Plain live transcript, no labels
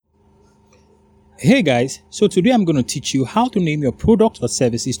Hey guys, so today I'm going to teach you how to name your products or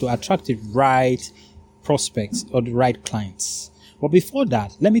services to attract the right prospects or the right clients. But before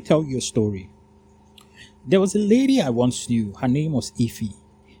that, let me tell you a story. There was a lady I once knew. Her name was Ify.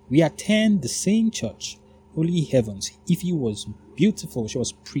 We attend the same church, Holy Heavens. Ify was beautiful. She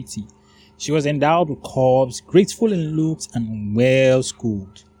was pretty. She was endowed with curves, graceful in looks, and well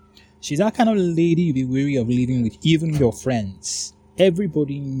schooled. She's that kind of lady you'd be weary of living with, even your friends.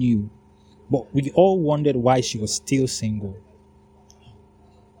 Everybody knew, but we all wondered why she was still single.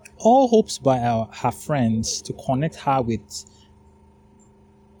 All hopes by her friends to connect her with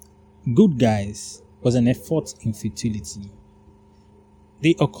good guys was an effort in futility.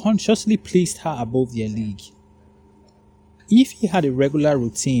 They unconsciously placed her above their league. If he had a regular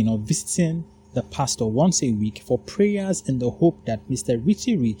routine of visiting the pastor once a week for prayers in the hope that Mr.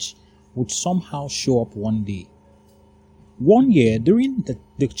 Richie Rich would somehow show up one day. One year, during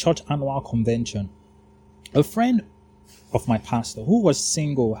the church annual convention, a friend of my pastor who was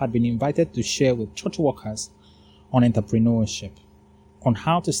single had been invited to share with church workers on entrepreneurship, on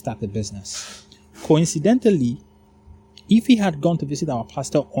how to start a business. Coincidentally, if he had gone to visit our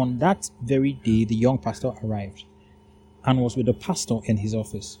pastor on that very day, the young pastor arrived and was with the pastor in his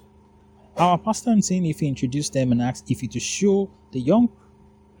office. Our pastor, and seeing Ify, introduced them and asked Ify to show the young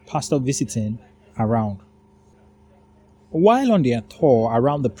pastor visiting around. While on their tour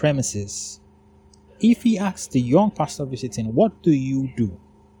around the premises, Ify asked the young pastor visiting, "What do you do?"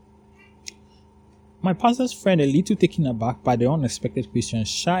 My pastor's friend, a little taken aback by the unexpected question,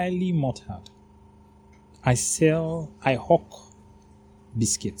 shyly muttered, I hawk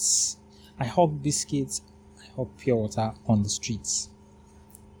biscuits. I hawk pure water on the streets."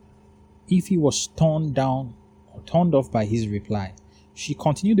 Ify was turned off by his reply. She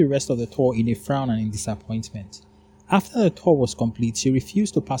continued the rest of the tour in a frown and in disappointment. After the tour was complete, she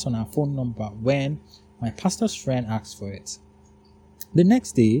refused to pass on her phone number when my pastor's friend asked for it. The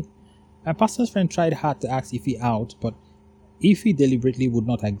next day, my pastor's friend tried hard to ask Ify out, but Ify deliberately would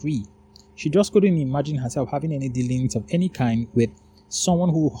not agree. She just couldn't imagine herself having any dealings of any kind with someone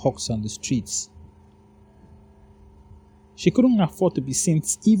who hawks on the streets. She couldn't afford to be seen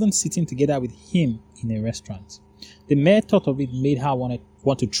even sitting together with him in a restaurant. The mere thought of it made her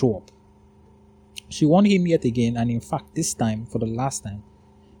want to throw up. She warned him yet again, and in fact this time, for the last time,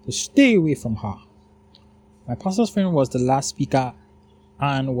 to stay away from her. My pastor's friend was the last speaker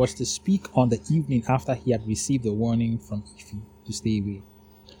and was to speak on the evening after he had received a warning from Ify to stay away.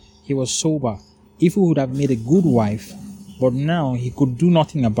 He was sober. Ify would have made a good wife, but now he could do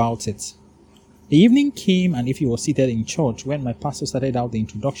nothing about it. The evening came and Ify was seated in church when my pastor started out the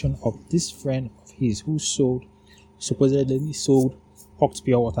introduction of this friend of his who supposedly sold hawked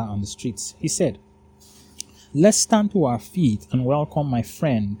pure water on the streets. He said, "Let's stand to our feet and welcome my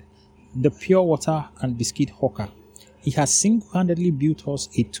friend, the pure water and biscuit hawker. He has single-handedly built us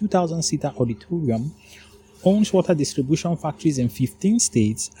a 2,000-seater auditorium, owns water distribution factories in 15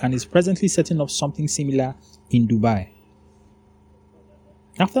 states, and is presently setting up something similar in Dubai."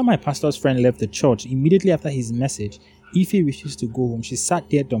 After my pastor's friend left the church, immediately after his message, Ify refused to go home. She sat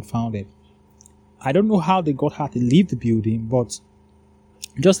there dumbfounded. I don't know how they got her to leave the building, but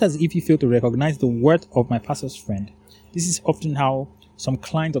just as Ify failed to recognize the worth of my pastor's friend, this is often how some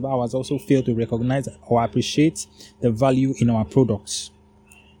clients of ours also fail to recognize or appreciate the value in our products.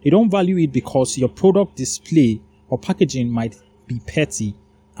 They don't value it because your product display or packaging might be petty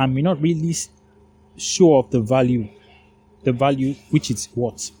and may not really show off the value which it's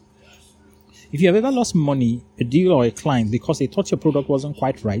worth. If you have ever lost money, a deal, or a client because they thought your product wasn't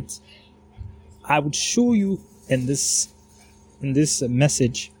quite right, I would show you in this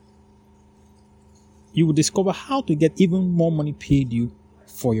message, you will discover how to get even more money paid you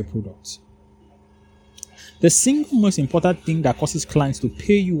for your products. The single most important thing that causes clients to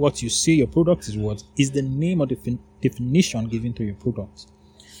pay you what you say your product is worth is the name or definition given to your product.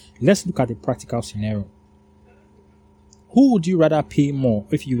 Let's look at a practical scenario. Who would you rather pay more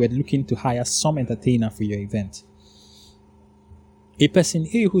if you were looking to hire some entertainer for your event? A person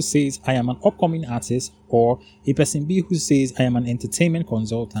A who says, "I am an upcoming artist," or a person B who says, "I am an entertainment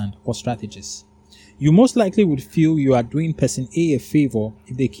consultant or strategist?" You most likely would feel you are doing person A a favor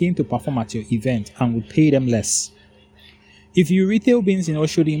if they came to perform at your event and would pay them less. If you retail beans in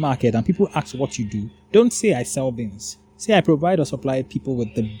Oshodi Market and people ask what you do, don't say "I sell beans." Say "I provide or supply people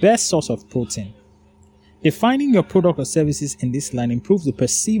with the best source of protein." Defining your product or services in this line improves the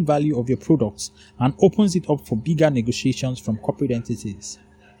perceived value of your products and opens it up for bigger negotiations from corporate entities.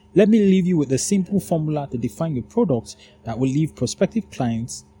 Let me leave you with a simple formula to define your products that will leave prospective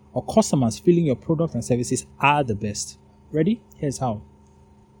clients or customers feeling your products and services are the best. Ready? Here's how.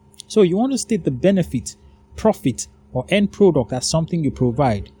 So you want to state the benefit, profit, or end product as something you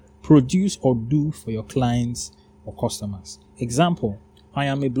provide, produce, or do for your clients or customers. Example, I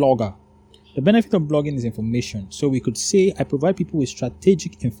am a blogger. The benefit of blogging is information. So we could say I provide people with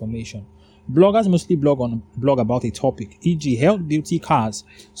strategic information. Bloggers mostly blog about a topic, e.g. health, beauty, cars.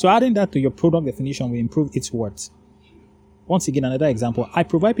 So adding that to your product definition will improve its worth. Once again, another example, I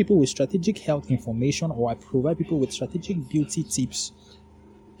provide people with strategic health information, or I provide people with strategic beauty tips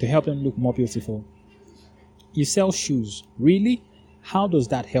to help them look more beautiful. You sell shoes. Really? How does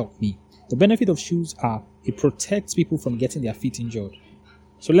that help me? The benefit of shoes are it protects people from getting their feet injured.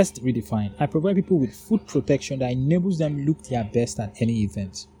 So let's redefine. I provide people with foot protection that enables them look their best at any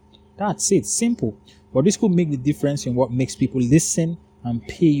event. That's it. Simple. But this could make the difference in what makes people listen and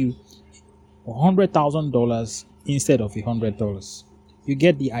pay you $100,000 instead of $100. You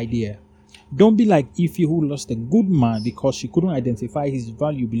get the idea. Don't be like Ife, who lost a good man because she couldn't identify his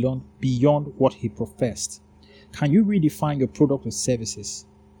value beyond what he professed. Can you redefine your product or services?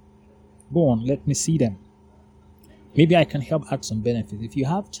 Go on, let me see them. Maybe I can help add some benefits. If you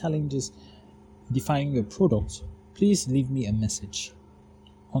have challenges defining your product, please leave me a message.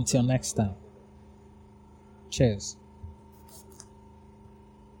 Until next time. Cheers.